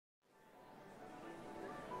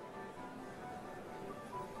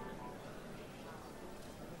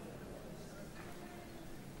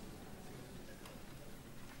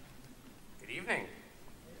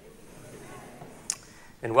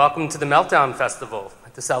And welcome to the Meltdown Festival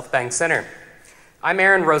at the Southbank Centre. I'm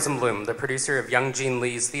Aaron Rosenblum, the producer of Young Jean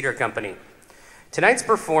Lee's theater company. Tonight's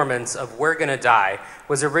performance of We're Gonna Die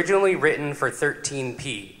was originally written for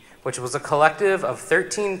 13P, which was a collective of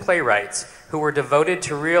 13 playwrights who were devoted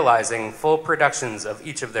to realizing full productions of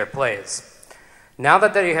each of their plays. Now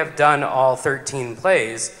that they have done all 13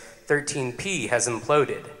 plays, 13P has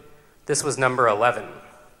imploded. This was number 11.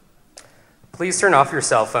 Please turn off your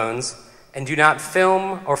cell phones and do not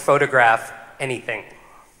film or photograph anything.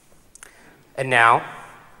 And now,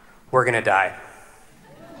 we're gonna die.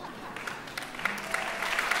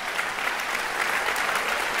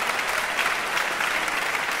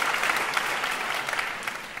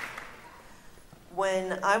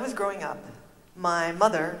 When I was growing up, my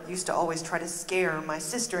mother used to always try to scare my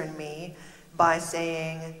sister and me by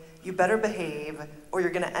saying, "You better behave or you're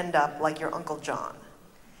gonna end up like your Uncle John."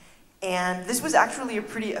 And this was actually a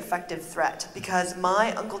pretty effective threat because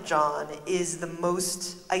my Uncle John is the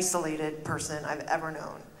most isolated person I've ever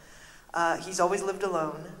known. He's always lived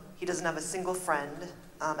alone. He doesn't have a single friend.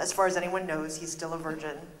 As far as anyone knows, he's still a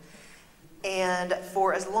virgin. And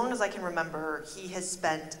for as long as I can remember, he has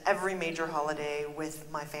spent every major holiday with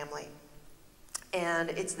my family. And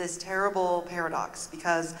it's this terrible paradox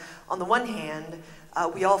because on the one hand,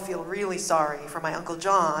 we all feel really sorry for my Uncle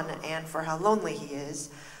John and for how lonely he is.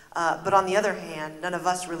 But on the other hand, none of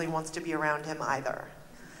us really wants to be around him either.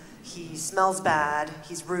 He smells bad,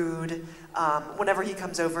 he's rude. Whenever he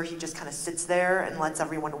comes over, he just kind of sits there and lets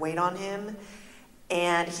everyone wait on him.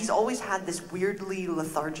 And he's always had this weirdly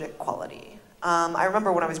lethargic quality. I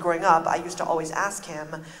remember when I was growing up, I used to always ask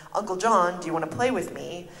him, "Uncle John, do you want to play with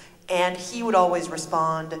me?" And he would always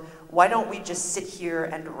respond, "Why don't we just sit here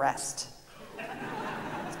and rest?"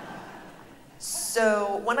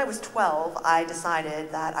 So when I was 12, I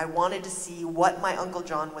decided that I wanted to see what my Uncle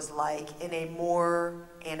John was like in a more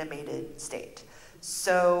animated state.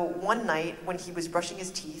 So one night when he was brushing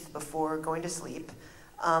his teeth before going to sleep,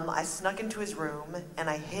 I snuck into his room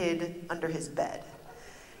and I hid under his bed.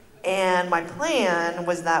 And my plan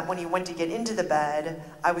was that when he went to get into the bed,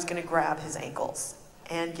 I was gonna grab his ankles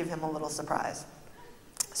and give him a little surprise.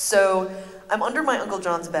 So I'm under my Uncle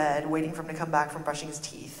John's bed waiting for him to come back from brushing his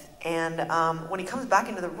teeth. And when he comes back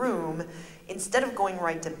into the room, instead of going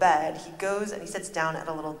right to bed, he goes and he sits down at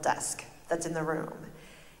a little desk that's in the room.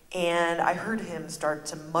 And I heard him start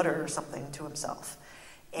to mutter something to himself.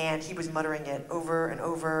 And he was muttering it over and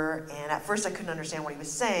over. And at first I couldn't understand what he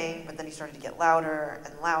was saying, but then he started to get louder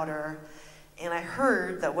and louder. And I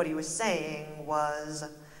heard that what he was saying was,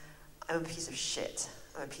 "I'm a piece of shit.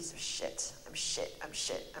 I'm a piece of shit. I'm shit. I'm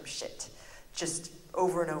shit. I'm shit." Just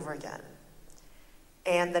over and over again.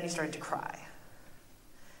 And then he started to cry.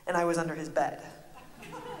 And I was under his bed.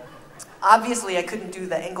 Obviously, I couldn't do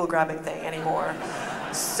the ankle grabbing thing anymore.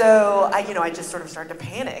 So I just sort of started to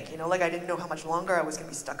panic, like I didn't know how much longer I was gonna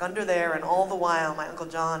be stuck under there, and all the while my Uncle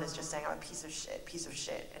John is just saying, "I'm a piece of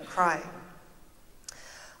shit," and crying.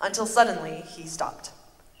 Until suddenly, he stopped.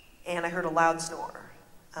 And I heard a loud snore.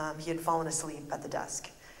 He had fallen asleep at the desk.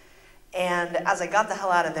 And as I got the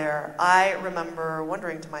hell out of there, I remember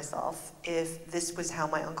wondering to myself if this was how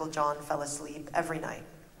my Uncle John fell asleep every night.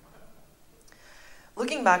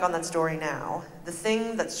 Looking back on that story now, the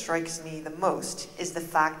thing that strikes me the most is the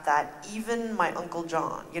fact that even my Uncle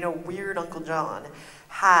John, weird Uncle John,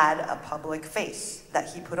 had a public face that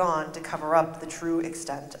he put on to cover up the true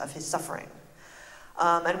extent of his suffering.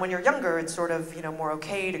 And when you're younger, it's sort of, more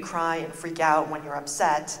okay to cry and freak out when you're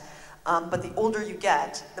upset. But the older you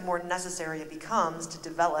get, the more necessary it becomes to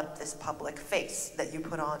develop this public face that you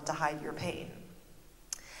put on to hide your pain.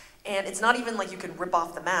 And it's not even like you can rip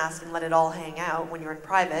off the mask and let it all hang out when you're in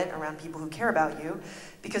private around people who care about you,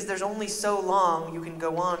 because there's only so long you can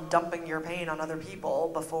go on dumping your pain on other people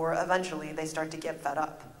before eventually they start to get fed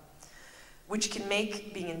up, which can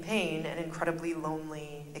make being in pain an incredibly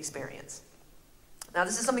lonely experience. Now,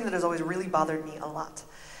 this is something that has always really bothered me a lot.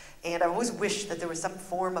 And I've always wished that there was some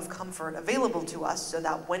form of comfort available to us so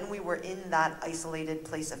that when we were in that isolated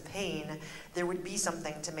place of pain, there would be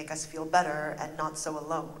something to make us feel better and not so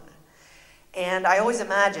alone. And I always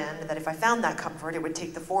imagined that if I found that comfort, it would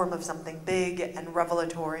take the form of something big and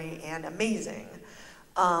revelatory and amazing.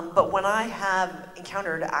 But when I have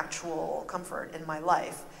encountered actual comfort in my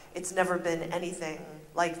life, it's never been anything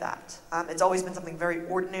like that. It's always been something very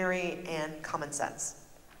ordinary and common sense.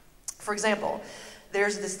 For example,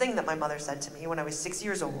 there's this thing that my mother said to me when I was 6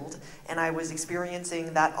 years old, and I was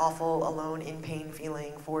experiencing that awful, alone, in pain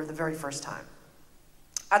feeling for the very first time.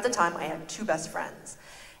 At the time, I had two best friends,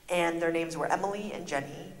 and their names were Emily and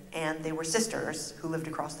Jenny, and they were sisters who lived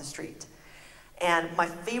across the street. And my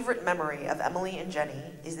favorite memory of Emily and Jenny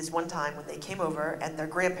is this one time when they came over and their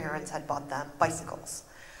grandparents had bought them bicycles.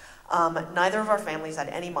 Neither of our families had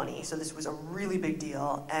any money, so this was a really big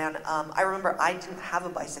deal. And I remember I didn't have a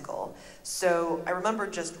bicycle, so I remember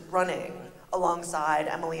just running alongside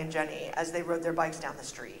Emily and Jenny as they rode their bikes down the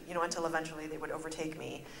street, you know, until eventually they would overtake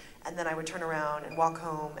me. And then I would turn around and walk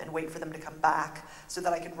home and wait for them to come back so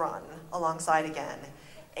that I could run alongside again.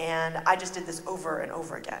 And I just did this over and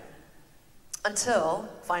over again. Until,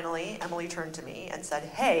 finally, Emily turned to me and said,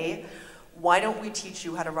 "Hey, why don't we teach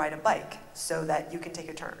you how to ride a bike so that you can take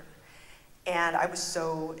a turn?" And I was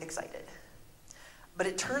so excited. But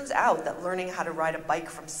it turns out that learning how to ride a bike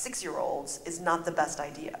from 6-year-olds is not the best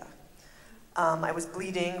idea. I was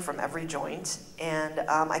bleeding from every joint, and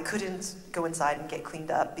I couldn't go inside and get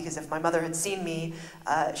cleaned up because if my mother had seen me,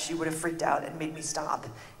 she would have freaked out and made me stop.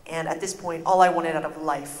 And at this point, all I wanted out of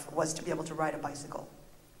life was to be able to ride a bicycle.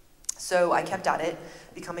 So I kept at it,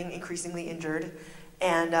 becoming increasingly injured,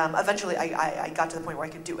 and eventually I got to the point where I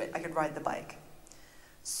could do it. I could ride the bike.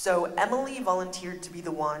 So Emily volunteered to be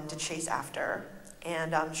the one to chase after,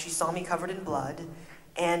 and she saw me covered in blood,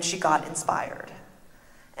 and she got inspired.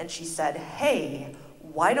 And she said, "Hey,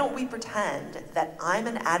 why don't we pretend that I'm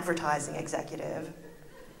an advertising executive?"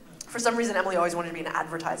 For some reason, Emily always wanted to be an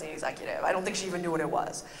advertising executive. I don't think she even knew what it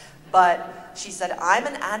was. But she said, "I'm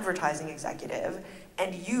an advertising executive,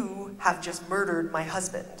 and you have just murdered my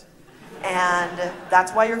husband. And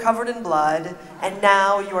that's why you're covered in blood, and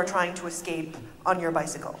now you are trying to escape on your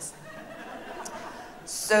bicycles."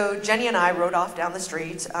 So Jenny and I rode off down the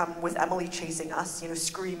street with Emily chasing us, you know,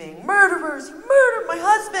 screaming, "Murderers, you murdered my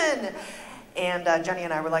husband!" And Jenny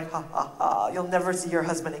and I were like, "Ha ha ha, you'll never see your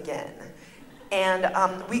husband again." And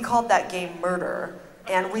we called that game Murder,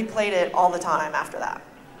 and we played it all the time after that.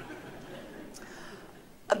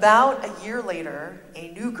 About a year later, a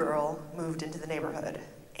new girl moved into the neighborhood,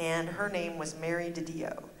 and her name was Mary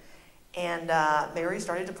DiDio. And Mary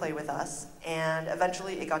started to play with us, and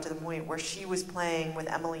eventually it got to the point where she was playing with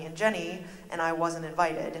Emily and Jenny, and I wasn't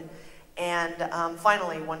invited. And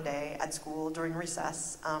finally, one day at school during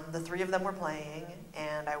recess, the three of them were playing,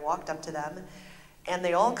 and I walked up to them, and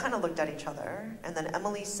they all kind of looked at each other, and then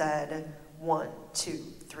Emily said, 1, 2,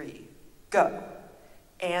 3, go.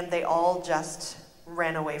 And they all just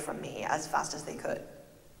ran away from me as fast as they could.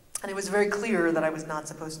 And it was very clear that I was not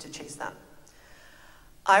supposed to chase them.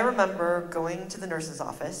 I remember going to the nurse's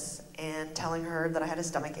office and telling her that I had a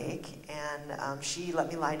stomach ache, and she let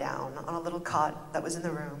me lie down on a little cot that was in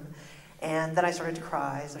the room. And then I started to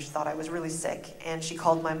cry, so she thought I was really sick, and she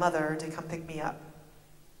called my mother to come pick me up.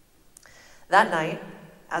 That night,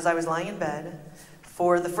 as I was lying in bed,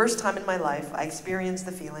 for the first time in my life, I experienced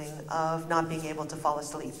the feeling of not being able to fall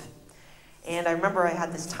asleep. And I remember I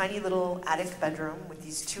had this tiny little attic bedroom with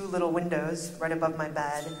these 2 little windows right above my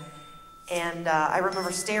bed. And I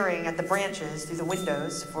remember staring at the branches through the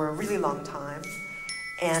windows for a really long time.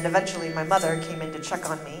 And eventually my mother came in to check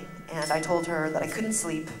on me, and I told her that I couldn't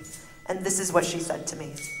sleep, and this is what she said to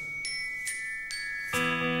me.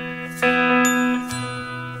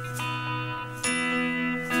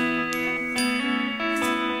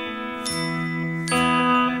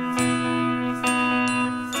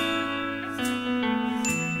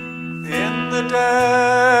 In the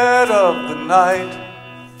dead of the night,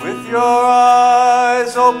 with your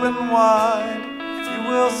eyes open wide, you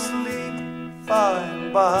will sleep by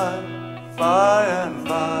and by, by and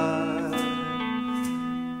by.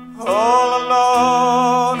 All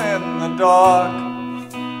alone in the dark,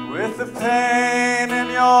 with the pain in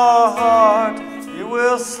your heart, you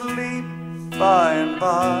will sleep by and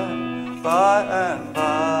by and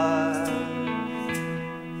by.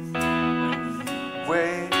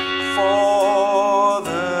 Wait for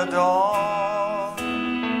the dawn,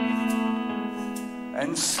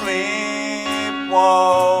 and sleep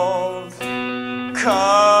won't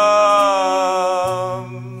come.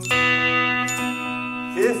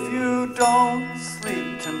 If you don't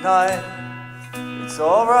sleep tonight, it's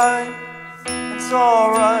alright, it's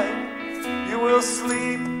alright. You will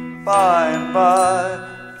sleep by and by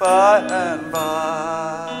and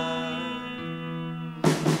by.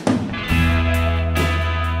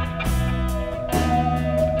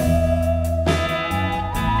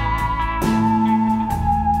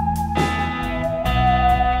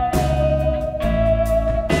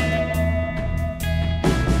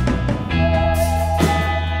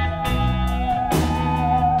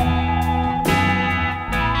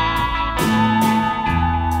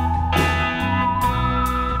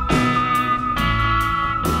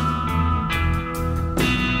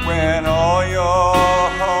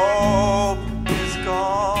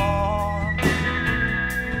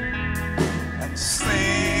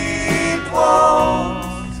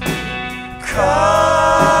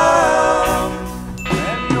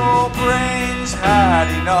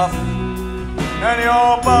 enough, and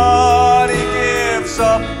your body gives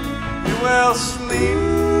up, you will sleep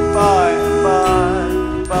by and by,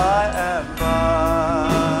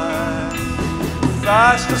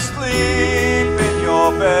 fast asleep in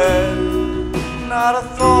your bed, not a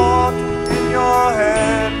thought in your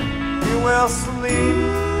head, you will sleep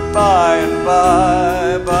by and by.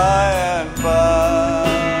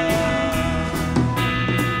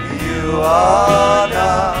 You are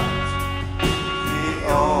not the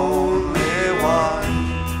only one.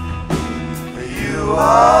 You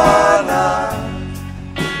are not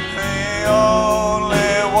the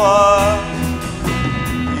only one.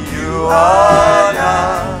 You are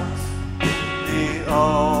not the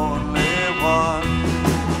only one.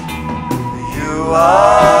 You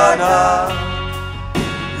are not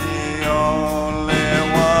the only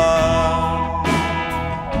one.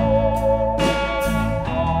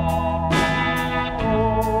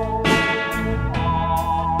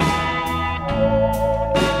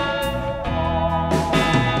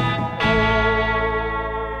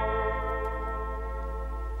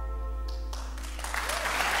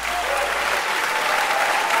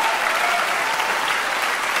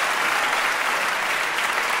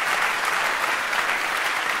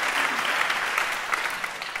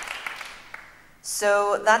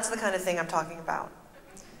 So that's the kind of thing I'm talking about.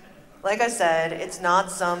 Like I said, it's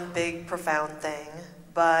not some big, profound thing,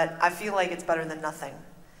 but I feel like it's better than nothing.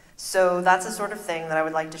 So that's the sort of thing that I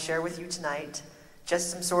would like to share with you tonight.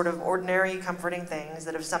 Just some sort of ordinary, comforting things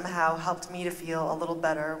that have somehow helped me to feel a little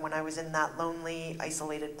better when I was in that lonely,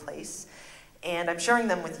 isolated place. And I'm sharing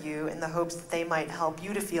them with you in the hopes that they might help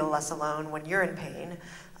you to feel less alone when you're in pain,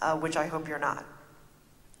 which I hope you're not.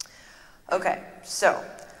 Okay, so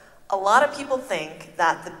a lot of people think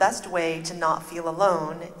that the best way to not feel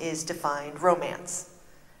alone is to find romance.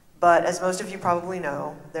 But as most of you probably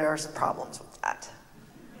know, there are some problems with that.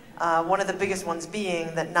 One of the biggest ones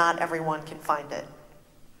being that not everyone can find it.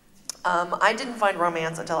 I didn't find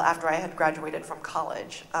romance until after I had graduated from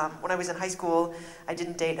college. When I was in high school, I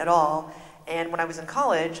didn't date at all. And when I was in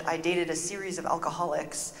college, I dated a series of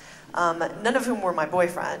alcoholics, none of whom were my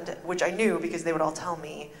boyfriend, which I knew because they would all tell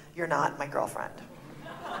me, "You're not my girlfriend."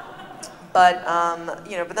 But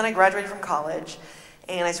then I graduated from college,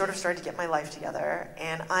 and I sort of started to get my life together,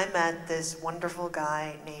 and I met this wonderful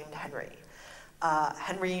guy named Henry.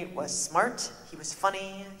 Henry was smart, he was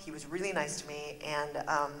funny, he was really nice to me, and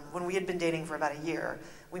when we had been dating for about a year,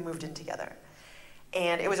 we moved in together.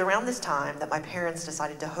 And it was around this time that my parents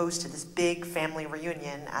decided to host this big family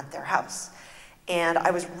reunion at their house. And I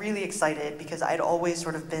was really excited because I'd always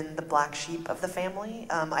sort of been the black sheep of the family.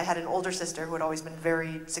 I had an older sister who had always been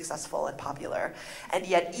very successful and popular, and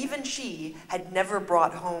yet even she had never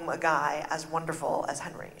brought home a guy as wonderful as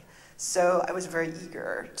Henry. So I was very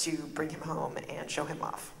eager to bring him home and show him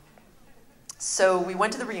off. So we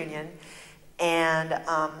went to the reunion, and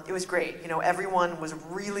it was great. You know, everyone was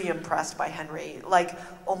really impressed by Henry, like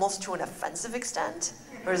almost to an offensive extent.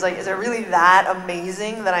 It was like, is it really that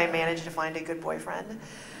amazing that I managed to find a good boyfriend?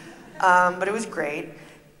 But it was great.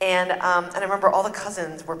 And I remember all the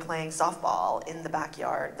cousins were playing softball in the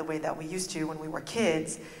backyard the way that we used to when we were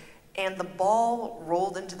kids. And the ball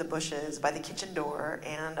rolled into the bushes by the kitchen door,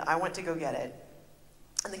 and I went to go get it.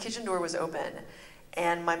 And the kitchen door was open,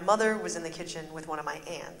 and my mother was in the kitchen with one of my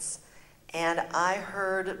aunts. And I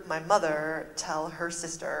heard my mother tell her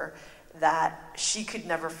sister that she could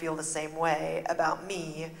never feel the same way about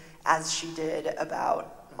me as she did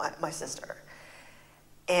about my sister.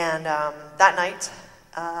 And that night,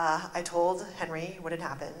 I told Henry what had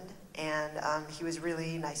happened, and he was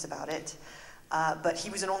really nice about it. But he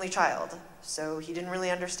was an only child, so he didn't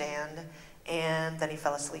really understand, and then he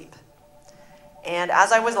fell asleep. And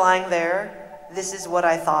as I was lying there, this is what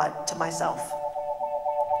I thought to myself.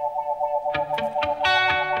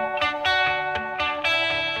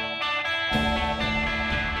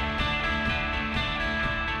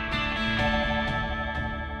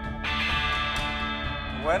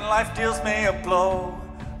 When life deals me a blow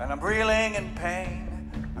and I'm reeling in pain,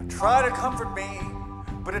 I try to comfort me,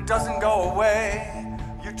 but it doesn't go away.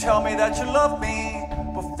 You tell me that you love me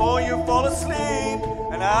before you fall asleep,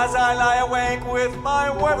 and as I lie awake with my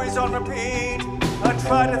worries on repeat, I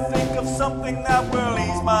try to think of something that will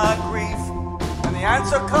ease my grief, and the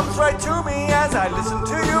answer comes right to me as I listen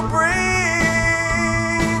to you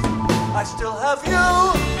breathe. I still have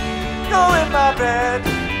you, you're in my bed,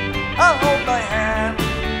 I'll hold my hand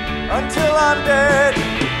until I'm dead.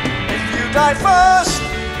 If you die first,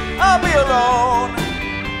 I'll be alone,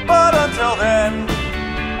 but until then,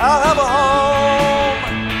 I'll have a home.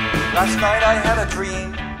 Last night I had a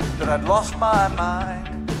dream that I'd lost my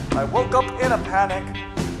mind. I woke up in a panic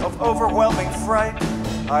of overwhelming fright.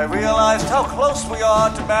 I realized how close we are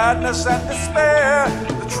to madness and despair.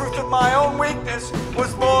 The truth of my own weakness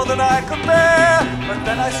was more than I could bear. But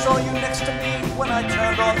then I saw you next to me when I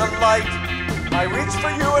turned on the light. I reached for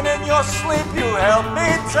you and in your sleep you held me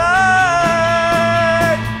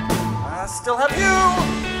tight. I still have you,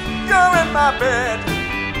 you're in my bed.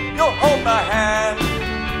 You'll hold my hand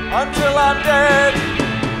until I'm dead.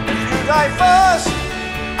 If you die first,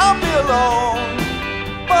 I'll be alone.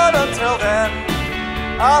 But until then,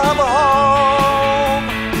 I'll have a home.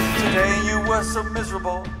 Today you were so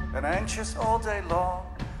miserable and anxious all day long.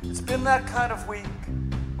 It's been that kind of week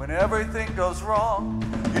when everything goes wrong.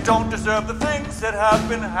 You don't deserve the things that have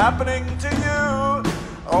been happening to you.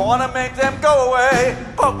 I want to make them go away,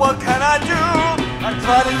 but what can I do? I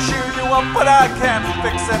try to cheer you up, but I can't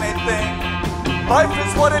fix anything. Life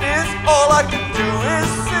is what it is, all I can do is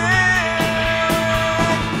sing.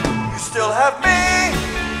 You still have me,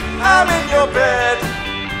 I'm in your bed.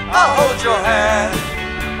 I'll hold your hand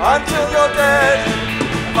until you're dead.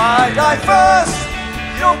 If I die first,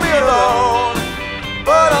 you'll be alone.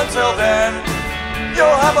 But until then, you'll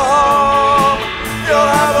have a home.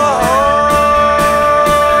 You'll have a home.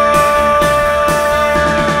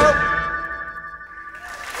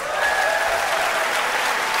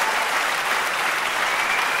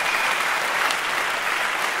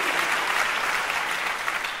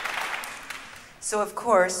 So of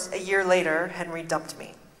course, a year later, Henry dumped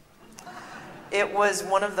me. It was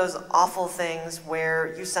one of those awful things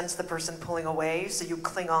where you sense the person pulling away, so you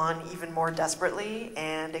cling on even more desperately,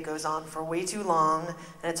 and it goes on for way too long,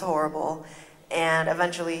 and it's horrible, and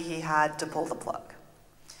eventually he had to pull the plug.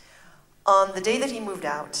 On the day that he moved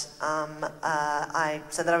out, I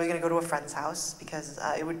said that I was going to go to a friend's house because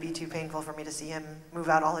it would be too painful for me to see him move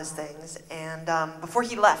out all his things, and before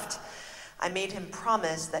he left, I made him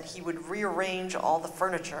promise that he would rearrange all the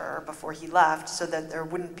furniture before he left so that there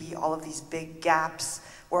wouldn't be all of these big gaps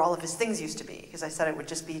where all of his things used to be, because I said it would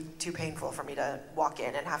just be too painful for me to walk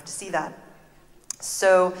in and have to see that.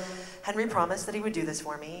 So Henry promised that he would do this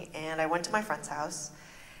for me, and I went to my friend's house,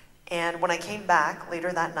 and when I came back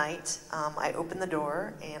later that night, I opened the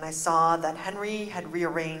door and I saw that Henry had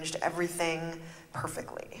rearranged everything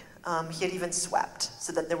perfectly. He had even swept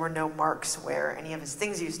so that there were no marks where any of his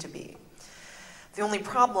things used to be. The only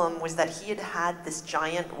problem was that he had had this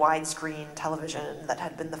giant widescreen television that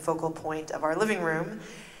had been the focal point of our living room,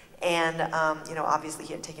 and obviously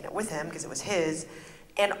he had taken it with him because it was his,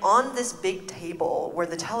 and on this big table where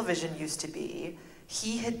the television used to be,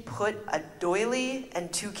 he had put a doily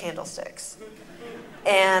and 2 candlesticks.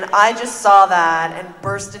 And I just saw that and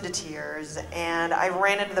burst into tears, and I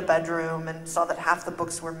ran into the bedroom and saw that half the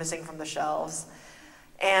books were missing from the shelves,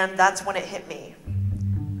 and that's when it hit me.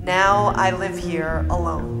 Now I live here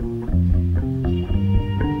alone.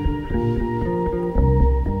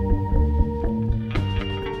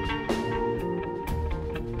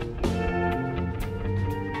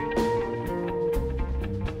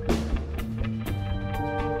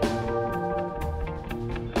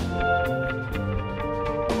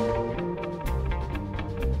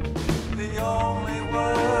 The only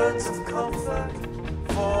words of comfort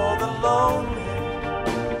for the lonely,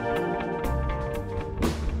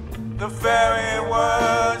 the very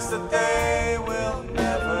words that they will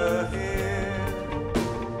never hear.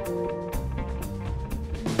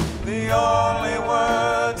 The only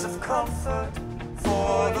words of comfort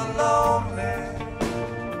for the lonely,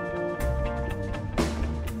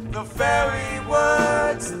 the very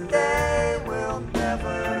words that they will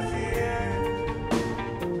never hear.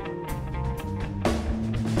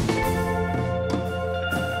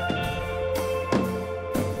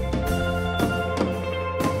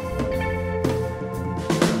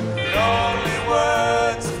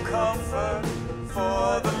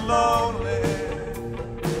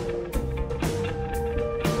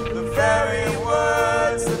 Very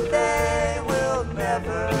words that they will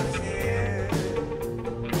never hear.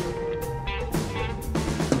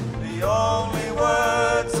 The only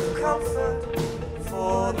words of comfort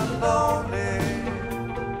for the lonely.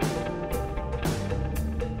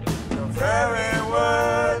 The very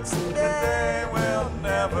words that they will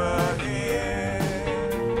never hear.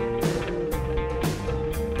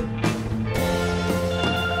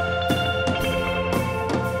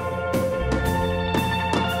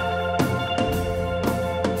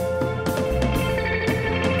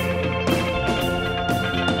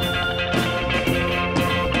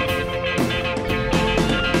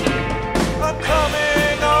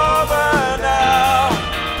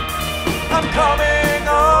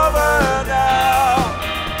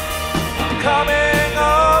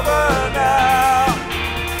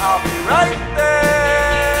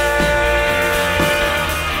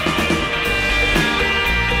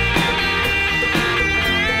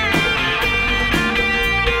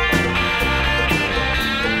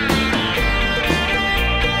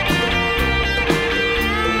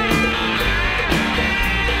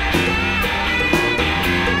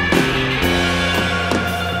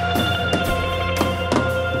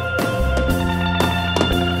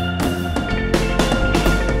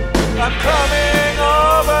 coming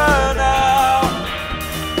over now.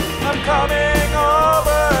 I'm coming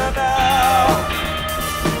over now.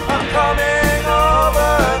 I'm coming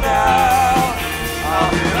over now.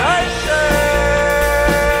 I'll be right there.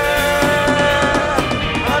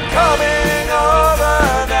 I'm coming over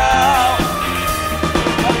now.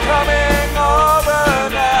 I'm coming over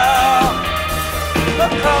now.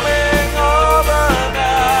 I'm coming over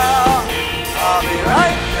now. I'll be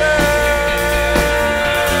right there.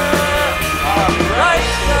 I'll be right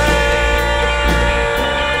there.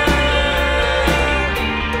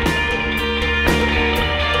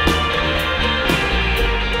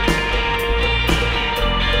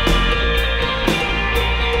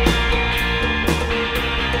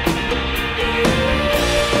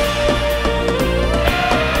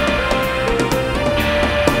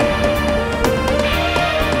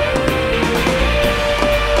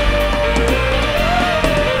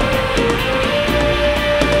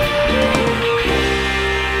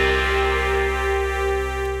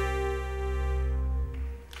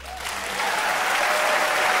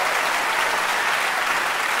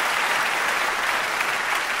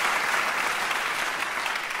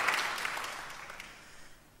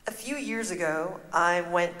 A few years ago, I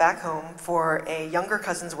went back home for a younger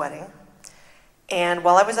cousin's wedding, and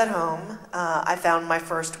while I was at home, I found my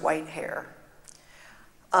first white hair.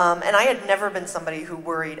 And I had never been somebody who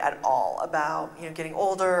worried at all about getting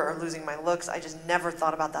older or losing my looks. I just never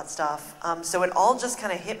thought about that stuff. So it all just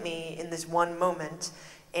kind of hit me in this one moment,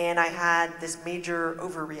 and I had this major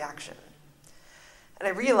overreaction. And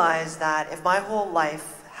I realized that if my whole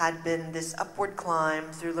life had been this upward climb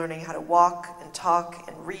through learning how to walk and talk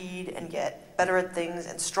and read and get better at things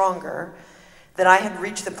and stronger, that I had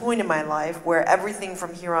reached the point in my life where everything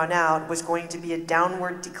from here on out was going to be a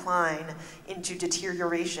downward decline into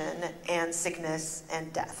deterioration and sickness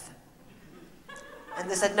and death. And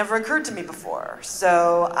this had never occurred to me before,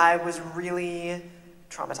 so I was really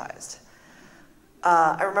traumatized.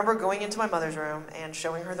 I remember going into my mother's room and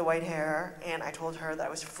showing her the white hair, and I told her that I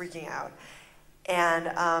was freaking out. And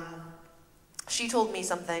she told me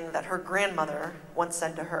something that her grandmother once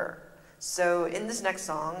said to her. So in this next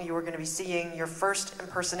song, you are going to be seeing your first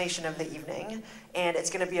impersonation of the evening, and it's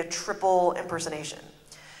going to be a triple impersonation.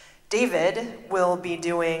 David will be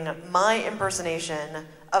doing my impersonation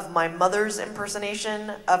of my mother's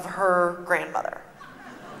impersonation of her grandmother.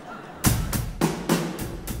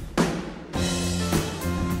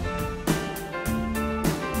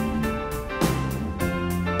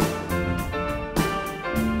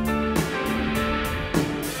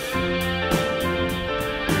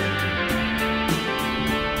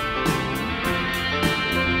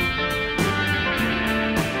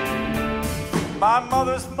 My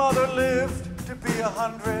mother's mother lived to be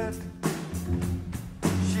 100.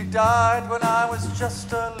 She died when I was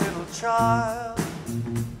just a little child.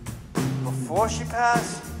 Before she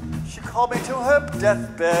passed, she called me to her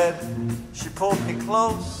deathbed. She pulled me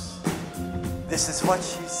close. This is what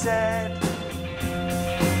she said.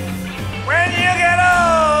 When you get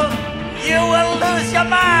old, you will lose your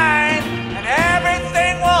mind, and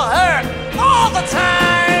everything will hurt all the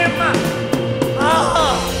time.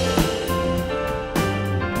 Oh.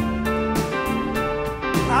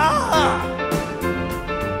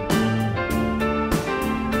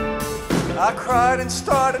 I cried and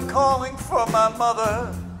started calling for my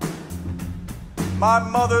mother. My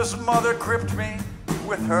mother's mother gripped me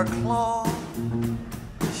with her claw.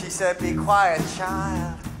 She said, "Be quiet,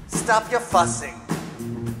 child. Stop your fussing.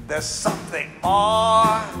 There's something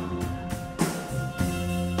more.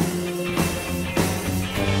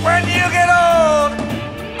 When you get old,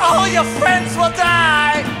 all your friends will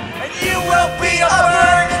die, and you will be a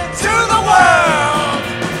burden to the world."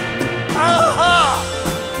 Uh-huh.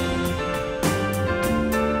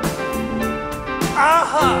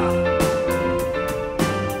 Uh-huh.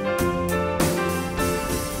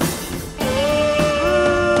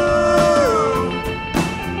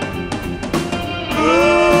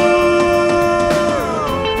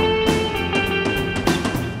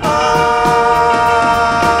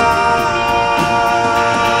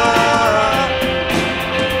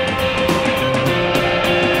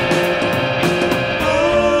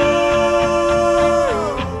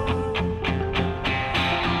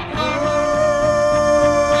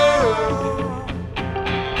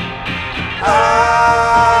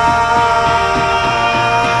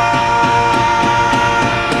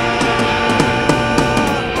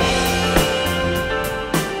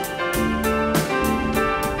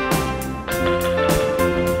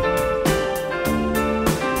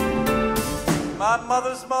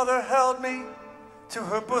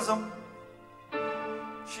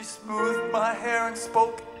 my hair and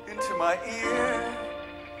spoke into my ear.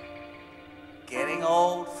 Getting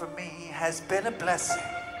old for me has been a blessing.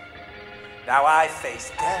 Now I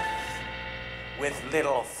face death with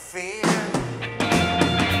little fear.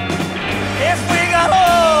 If we got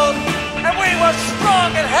old and we were strong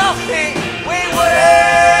and healthy, we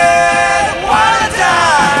wouldn't want to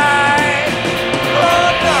die. Oh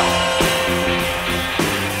no.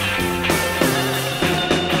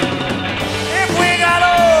 If we got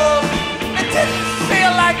old and didn't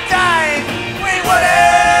feel like dying, we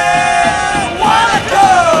wouldn't want to go.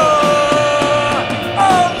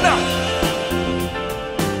 Oh no.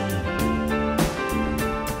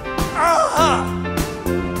 Uh-huh.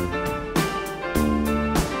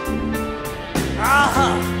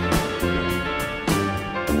 Uh-huh.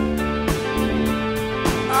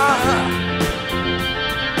 Uh-huh.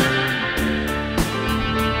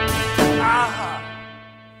 Uh-huh.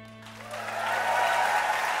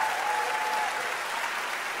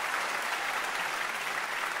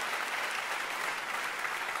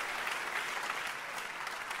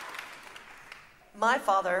 My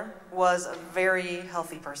father was a very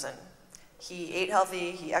healthy person. He ate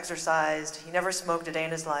healthy, he exercised, he never smoked a day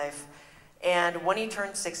in his life. And when he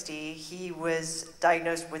turned 60, he was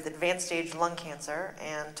diagnosed with advanced stage lung cancer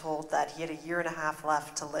and told that he had 1.5 years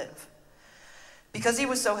left to live. Because he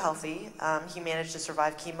was so healthy, he managed to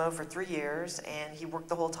survive chemo for 3 years, and he worked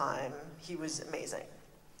the whole time. He was amazing.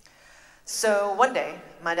 So one day,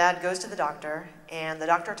 my dad goes to the doctor, and the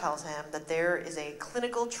doctor tells him that there is a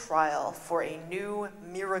clinical trial for a new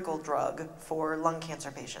miracle drug for lung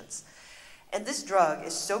cancer patients. And this drug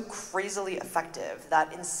is so crazily effective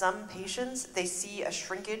that in some patients, they see a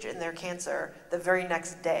shrinkage in their cancer the very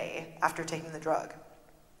next day after taking the drug.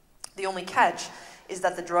 The only catch is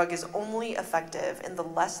that the drug is only effective in the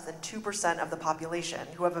less than 2% of the population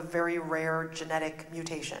who have a very rare genetic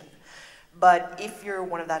mutation. But if you're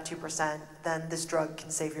one of that 2%, then this drug can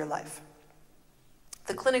save your life.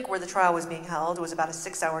 The clinic where the trial was being held was about a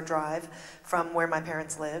 6-hour drive from where my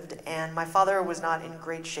parents lived, and my father was not in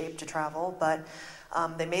great shape to travel, but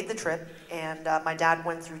they made the trip, and my dad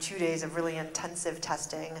went through 2 days of really intensive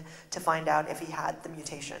testing to find out if he had the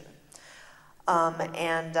mutation. You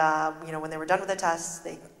know, when they were done with the tests,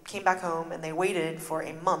 they came back home and they waited for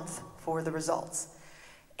a month for the results.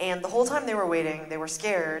 And the whole time they were waiting, they were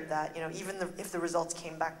scared that, you know, even if the results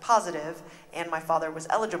came back positive and my father was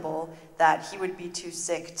eligible, that he would be too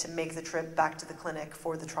sick to make the trip back to the clinic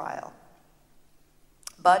for the trial.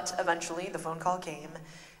 But eventually the phone call came,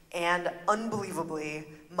 and unbelievably,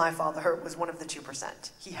 my father was one of the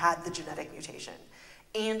 2%. He had the genetic mutation,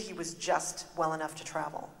 and he was just well enough to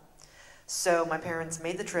travel. So my parents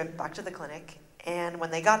made the trip back to the clinic, and when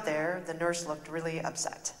they got there, the nurse looked really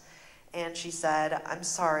upset. And she said, "I'm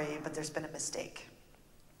sorry, but there's been a mistake."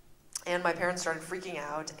 And my parents started freaking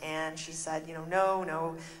out, and she said, you know,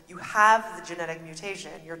 no, you have the genetic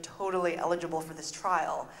mutation. You're totally eligible for this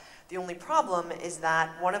trial. The only problem is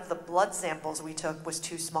that one of the blood samples we took was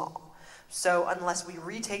too small. So unless we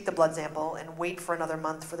retake the blood sample and wait for another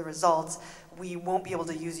month for the results, we won't be able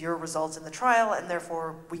to use your results in the trial, and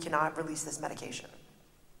therefore we cannot release this medication.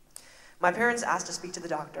 My parents asked to speak to the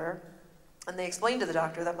doctor, and they explained to the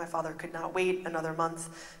doctor that my father could not wait another month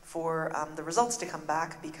for the results to come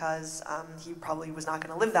back because he probably was not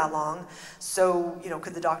going to live that long. So, you know,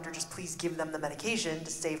 could the doctor just please give them the medication to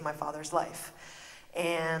save my father's life?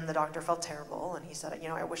 And the doctor felt terrible, and he said, you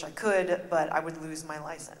know, I wish I could, but I would lose my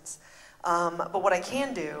license. But what I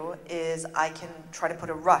can do is I can try to put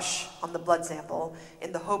a rush on the blood sample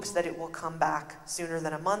in the hopes that it will come back sooner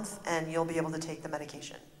than a month, and you'll be able to take the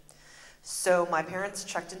medication. So my parents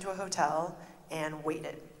checked into a hotel and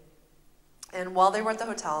waited. And while they were at the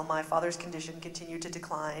hotel, my father's condition continued to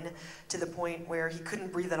decline to the point where he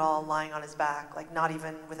couldn't breathe at all lying on his back, like not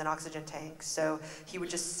even with an oxygen tank. So he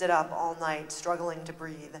would just sit up all night struggling to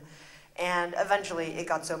breathe. And eventually it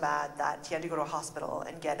got so bad that he had to go to a hospital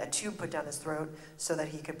and get a tube put down his throat so that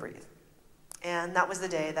he could breathe. And that was the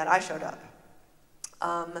day that I showed up.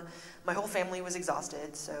 My whole family was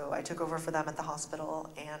exhausted, so I took over for them at the hospital,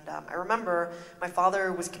 and I remember my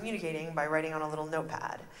father was communicating by writing on a little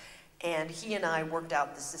notepad, and he and I worked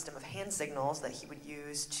out the system of hand signals that he would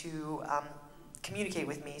use to communicate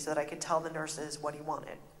with me so that I could tell the nurses what he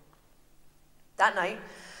wanted. That night,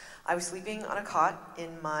 I was sleeping on a cot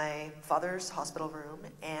in my father's hospital room,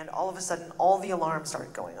 and all of a sudden, all the alarms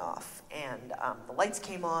started going off, and the lights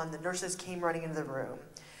came on, the nurses came running into the room.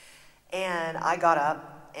 And I got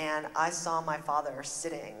up, and I saw my father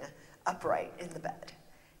sitting upright in the bed.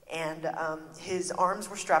 And his arms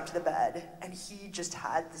were strapped to the bed, and he just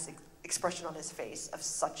had this expression on his face of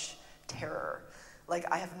such terror. Like,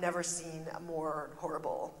 I have never seen a more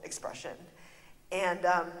horrible expression. And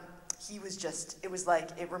he was just, it was like,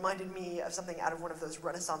 it reminded me of something out of one of those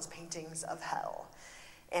Renaissance paintings of hell.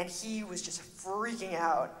 And he was just freaking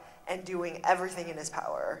out and doing everything in his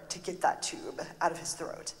power to get that tube out of his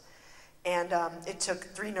throat. And it took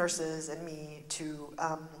 3 nurses and me to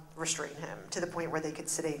restrain him to the point where they could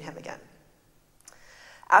sedate him again.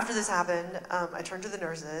 After this happened, I turned to the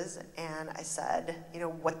nurses and I said,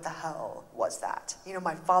 what the hell was that?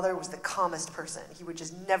 My father was the calmest person. He would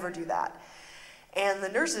just never do that. And the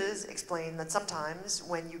nurses explained that sometimes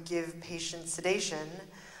when you give patients sedation,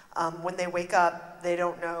 when they wake up, they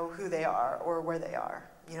don't know who they are or where they are.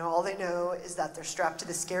 All they know is that they're strapped to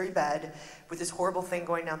this scary bed with this horrible thing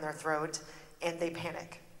going down their throat, and they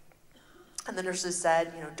panic. And the nurses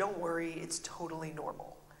said, don't worry, it's totally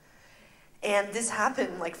normal. And this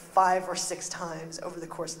happened like 5 or 6 times over the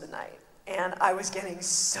course of the night. And I was getting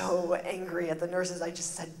so angry at the nurses, I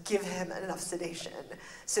just said, give him enough sedation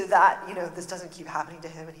so that, this doesn't keep happening to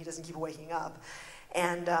him and he doesn't keep waking up.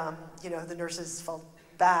 And, the nurses felt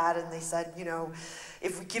bad and they said,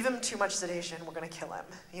 if we give him too much sedation, we're gonna kill him.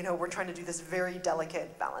 We're trying to do this very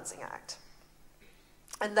delicate balancing act.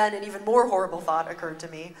 And then an even more horrible thought occurred to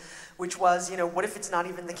me, which was, what if it's not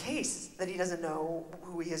even the case that he doesn't know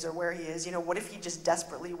who he is or where he is? What if he just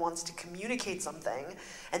desperately wants to communicate something,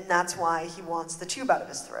 and that's why he wants the tube out of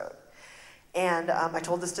his throat? And I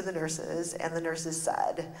told this to the nurses, and the nurses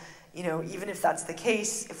said, even if that's the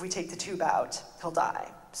case, if we take the tube out, he'll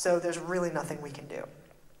die. So there's really nothing we can do.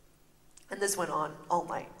 And this went on all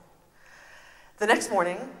night. The next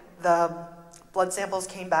morning, the blood samples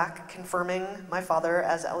came back confirming my father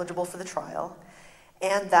as eligible for the trial,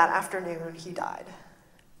 and that afternoon he died.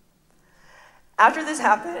 After this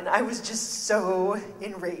happened, I was just so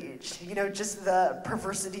enraged, just the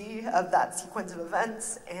perversity of that sequence of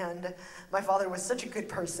events, and my father was such a good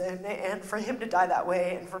person, and for him to die that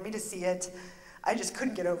way, and for me to see it, I just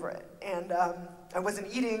couldn't get over it. And I wasn't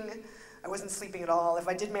eating, I wasn't sleeping at all. If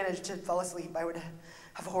I did manage to fall asleep, I would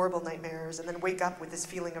have horrible nightmares and then wake up with this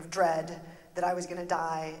feeling of dread that I was gonna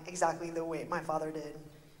die exactly the way my father did.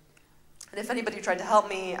 And if anybody tried to help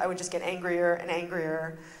me, I would just get angrier and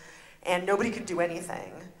angrier, and nobody could do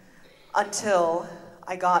anything until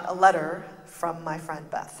I got a letter from my friend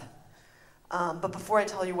Beth. But before I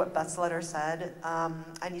tell you what Beth's letter said,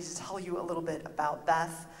 I need to tell you a little bit about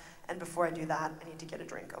Beth, and before I do that, I need to get a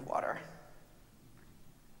drink of water.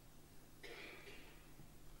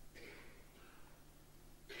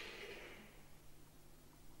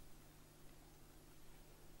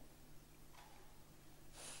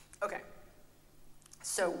 Okay,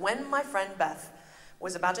 so when my friend Beth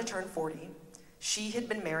was about to turn 40, she had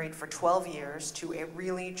been married for 12 years to a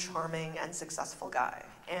really charming and successful guy.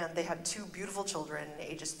 And they had 2 beautiful children,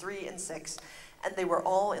 ages 3 and 6, and they were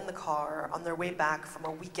all in the car on their way back from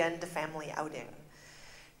a weekend family outing.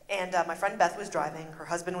 And my friend Beth was driving, her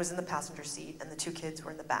husband was in the passenger seat, and the 2 kids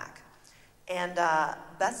were in the back. And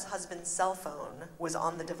Beth's husband's cell phone was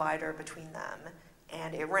on the divider between them,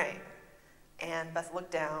 and it rang. And Beth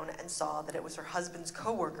looked down and saw that it was her husband's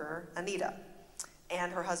coworker, Anita,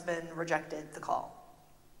 and her husband rejected the call.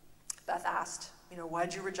 Beth asked,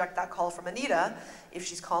 why'd you reject that call from Anita? If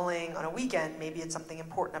she's calling on a weekend, maybe it's something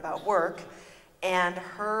important about work. And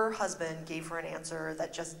her husband gave her an answer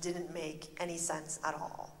that just didn't make any sense at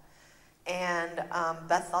all. And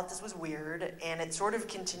Beth thought this was weird, and it sort of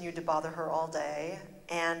continued to bother her all day.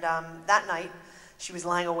 And that night, she was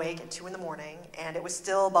lying awake at 2 in the morning, and it was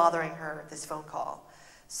still bothering her, this phone call.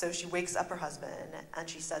 So she wakes up her husband, and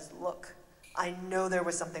she says, look, I know there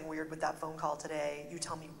was something weird with that phone call today. You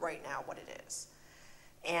tell me right now what it is.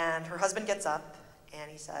 And her husband gets up,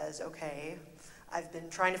 and he says, okay, I've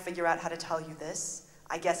been trying to figure out how to tell you this.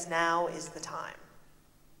 I guess now is the time.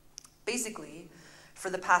 Basically,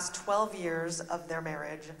 for the past 12 years of their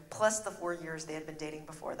marriage, plus the 4 years they had been dating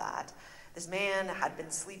before that, this man had been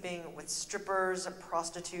sleeping with strippers,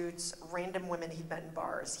 prostitutes, random women he'd met in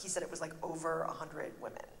bars. He said it was like over 100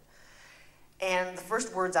 women. And the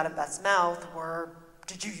first words out of Beth's mouth were,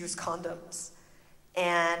 did you use condoms?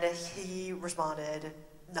 And he responded,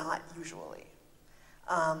 not usually.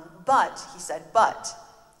 But, he said,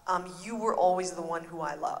 you were always the one who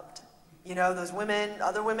I loved. Those women,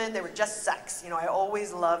 other women, they were just sex. I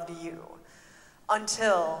always loved you.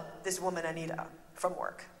 Until this woman, Anita, from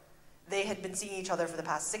work. They had been seeing each other for the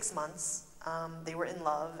past 6 months. They were in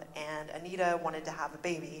love, and Anita wanted to have a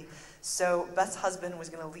baby. So Beth's husband was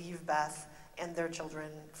going to leave Beth and their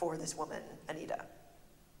children for this woman, Anita.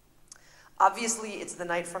 Obviously, it's the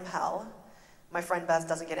night from hell. My friend Beth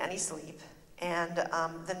doesn't get any sleep. And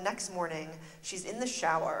the next morning, she's in the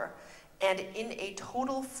shower, and in a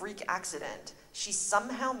total freak accident, she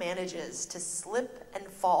somehow manages to slip and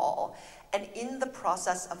fall, and in the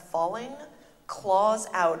process of falling, claws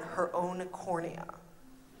out her own cornea.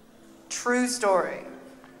 True story.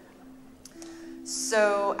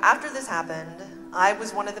 So after this happened, I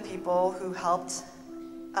was one of the people who helped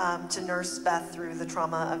to nurse Beth through the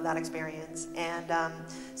trauma of that experience. And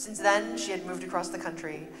since then, she had moved across the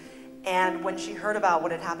country. And when she heard about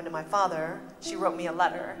what had happened to my father, she wrote me a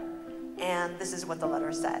letter. And this is what the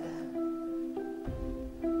letter said.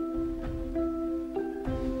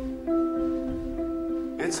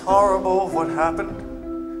 It's horrible what happened,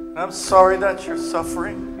 and I'm sorry that you're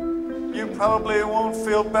suffering. You probably won't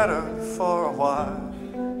feel better for a while.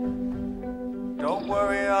 Don't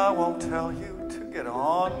worry, I won't tell you to get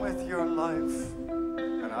on with your life,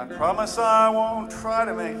 and I promise I won't try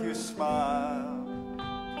to make you smile.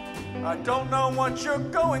 I don't know what you're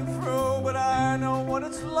going through, but I know what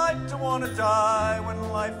it's like to want to die when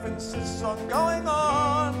life insists on going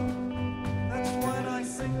on. That's when I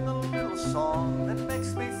sing the little song that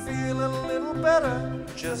makes me feel a little better,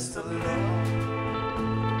 just a little.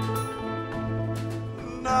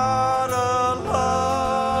 Not a lot.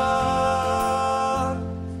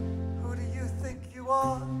 Who do you think you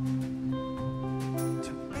are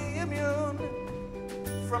to be immune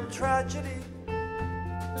from tragedy?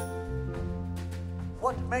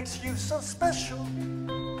 What makes you so special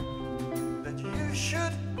that you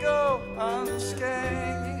should go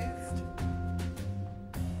unscathed?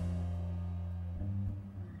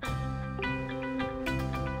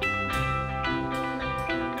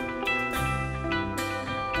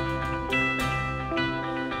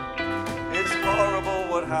 It's horrible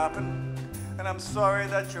what happened, and I'm sorry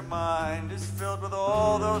that your mind is filled with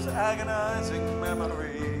all those agonizing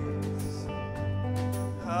memories.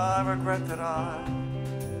 I regret that I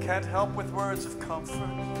can't help with words of comfort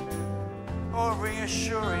or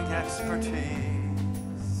reassuring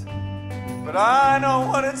expertise. But I know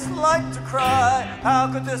what it's like to cry. How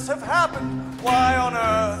could this have happened? Why on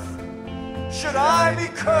earth should I be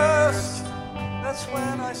cursed? That's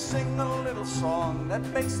when I sing a little song that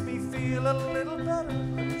makes me feel a little better,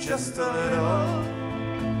 just a little.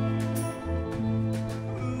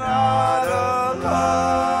 Not a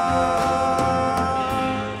lot.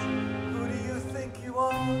 Who do you think you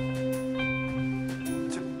are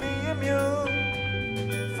to be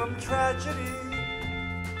immune from tragedy?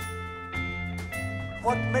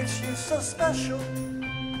 What makes you so special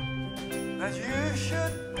that you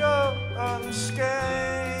should go unscathed?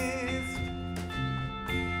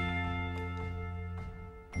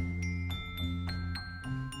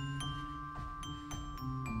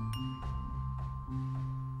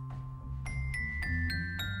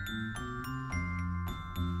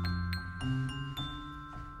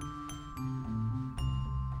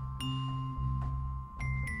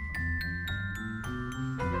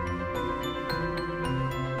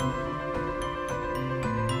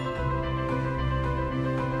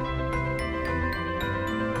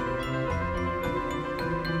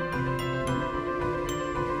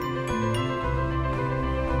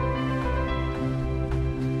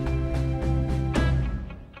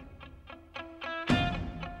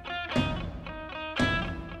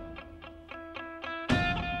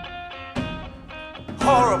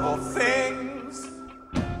 Horrible things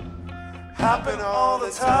happen all the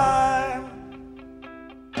time.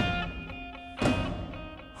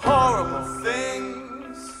 Horrible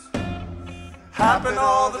things happen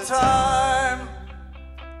all the time.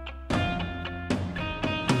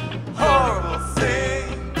 Horrible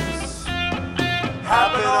things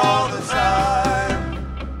happen all the time.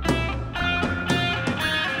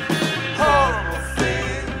 Horrible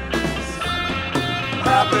things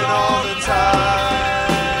happen all the time.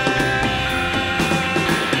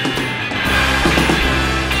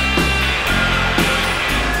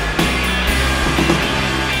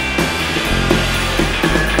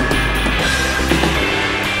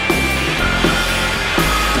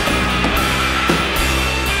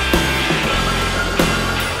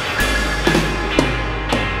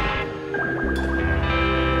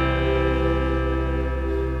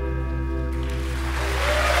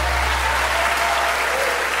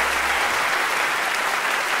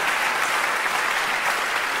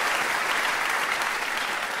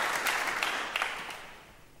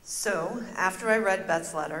 So, after I read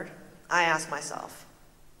Beth's letter, I asked myself,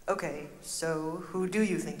 okay, so who do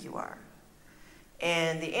you think you are?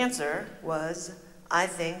 And the answer was, I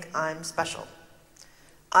think I'm special.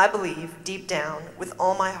 I believe, deep down, with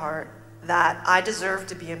all my heart, that I deserve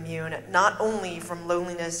to be immune not only from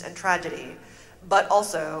loneliness and tragedy, but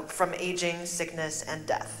also from aging, sickness, and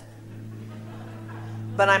death.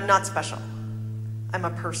 But I'm not special. I'm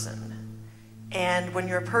a person. And when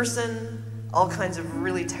you're a person, all kinds of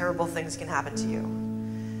really terrible things can happen to you.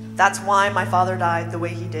 That's why my father died the way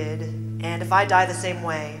he did, and if I die the same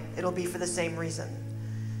way, it'll be for the same reason.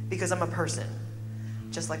 Because I'm a person.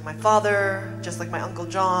 Just like my father, just like my Uncle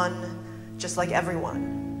John, just like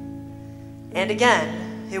everyone. And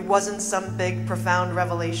again, it wasn't some big, profound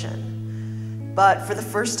revelation. But for the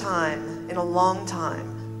first time in a long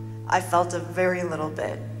time, I felt a very little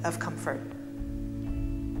bit of comfort.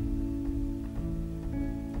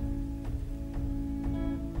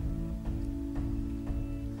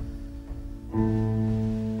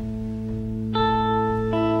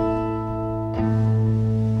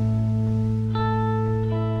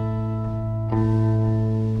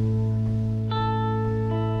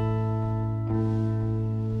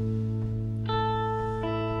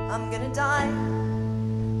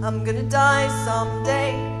 I'm gonna die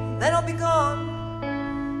someday, then I'll be gone,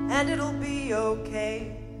 and it'll be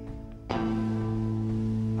okay.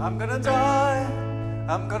 I'm gonna die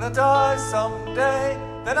someday,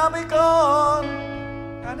 then I'll be gone,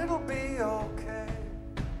 and it'll be okay.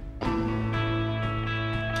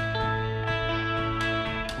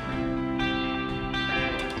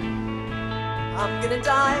 I'm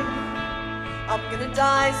gonna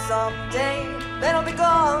die someday, then I'll be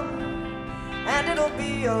gone, and it'll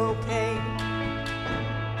be okay.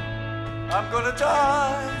 I'm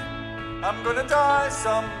gonna die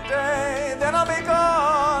someday, then I'll be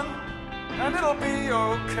gone, and it'll be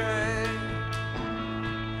okay.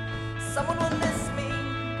 Someone will miss me,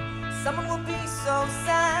 someone will be so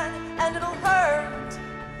sad, and it'll hurt,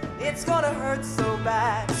 it's gonna hurt so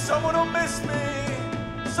bad. Someone will miss me,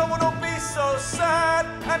 someone will be so sad,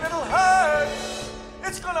 and it'll hurt,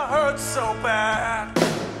 it's gonna hurt so bad.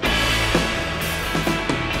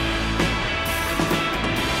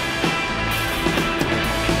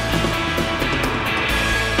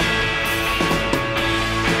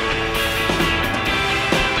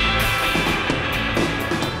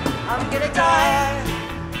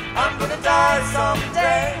 I'm gonna die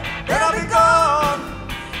someday, then I'll be gone,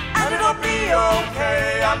 and it'll be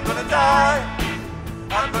okay. I'm gonna die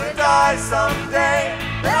someday,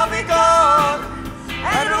 then I'll be gone,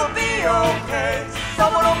 and it'll be okay.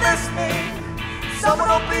 Someone will miss me, someone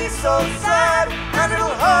will be so sad, and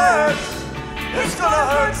it'll hurt, it's gonna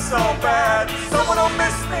hurt so bad. Someone will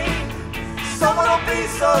miss me, someone will be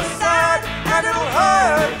so sad, and it'll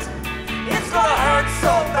hurt, it's gonna hurt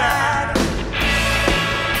so bad.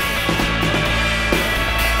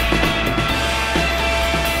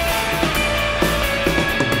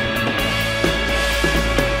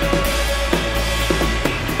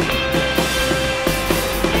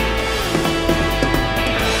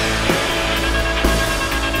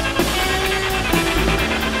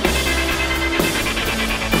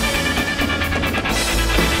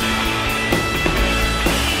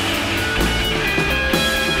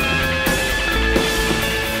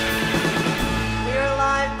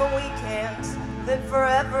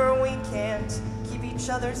 Forever we can't keep each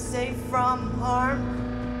other safe from harm.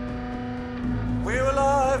 We're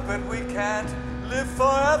alive, but we can't live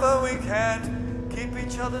forever. We can't keep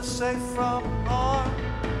each other safe from harm.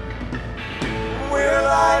 We're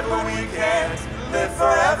alive, but we can't live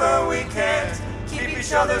forever. We can't keep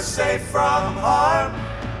each other safe from harm.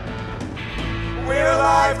 We're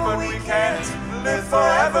alive, but we can't live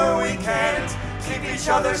forever. We can't keep each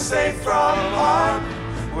other safe from harm.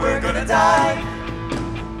 We're gonna die.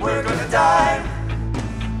 We're gonna die,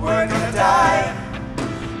 we're gonna die,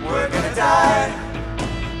 we're gonna die,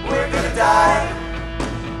 we're gonna die,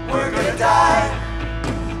 we're gonna die,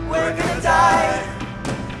 we're gonna die,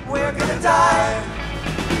 we're gonna die.